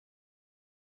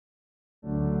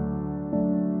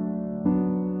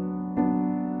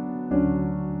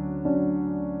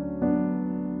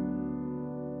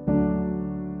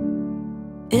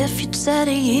you'd said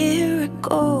a year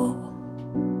ago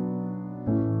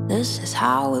this is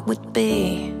how it would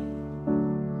be,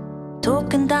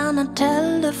 talking down a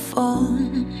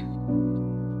telephone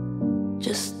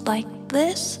just like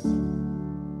this,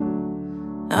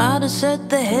 I'd have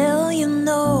said the hell you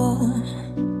know.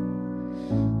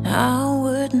 I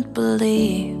wouldn't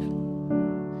believe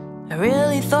I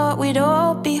really thought we'd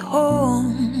all be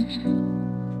home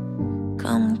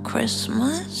come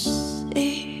Christmas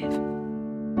Eve.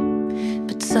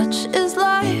 But such is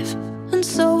life, and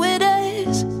so it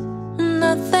is, and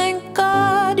I thank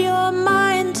God you're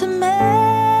mine to make.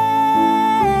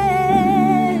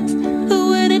 But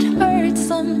when it hurts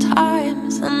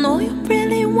sometimes, I know you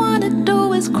really wanna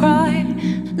do is cry.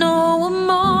 No, I'm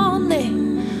only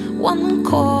one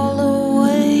call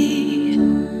away.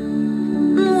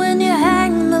 And when you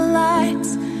hang the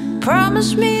lights,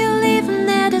 promise me you're leaving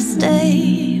there to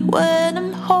stay. When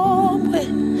I'm home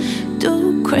with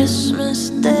you Christmas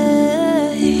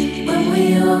Day, when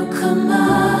we all come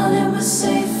out and we're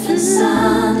safe and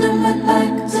sound and we're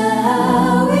back to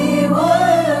how we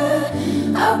were,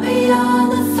 I'll be on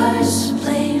the first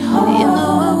plane home. You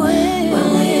know I will. When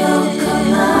we all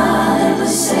come out and we're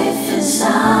safe and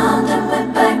sound and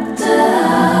we're back to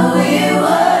how we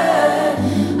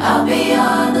were, I'll be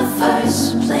on the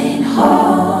first plane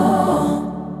home.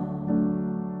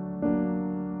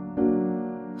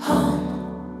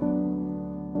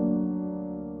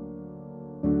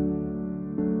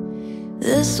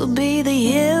 This will be the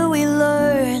year we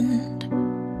learned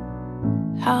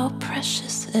how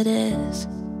precious it is.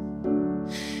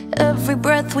 Every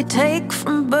breath we take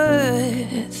from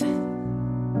birth,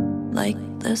 like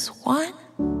this one,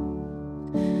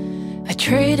 I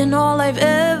trade in all I've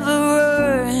ever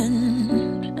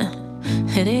earned.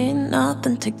 It ain't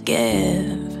nothing to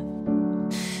give,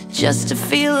 just to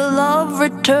feel a love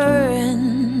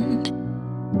returned,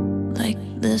 like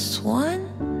this one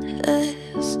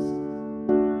is.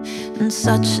 And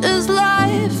such is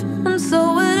life, and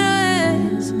so it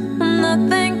is, and I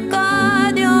thank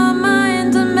God you're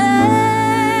mine to make.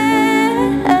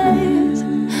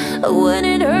 When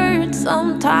it hurts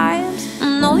sometimes,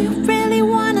 and all you really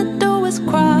wanna do is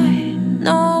cry.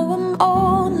 No, I'm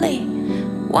only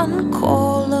one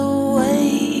call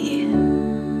away.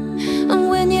 And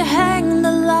when you hang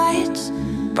the lights,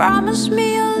 promise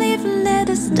me you're leaving there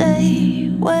to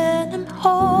stay. When I'm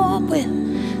home with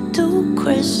to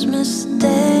Christmas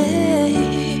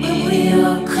Day, when we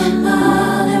all come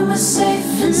out and we're safe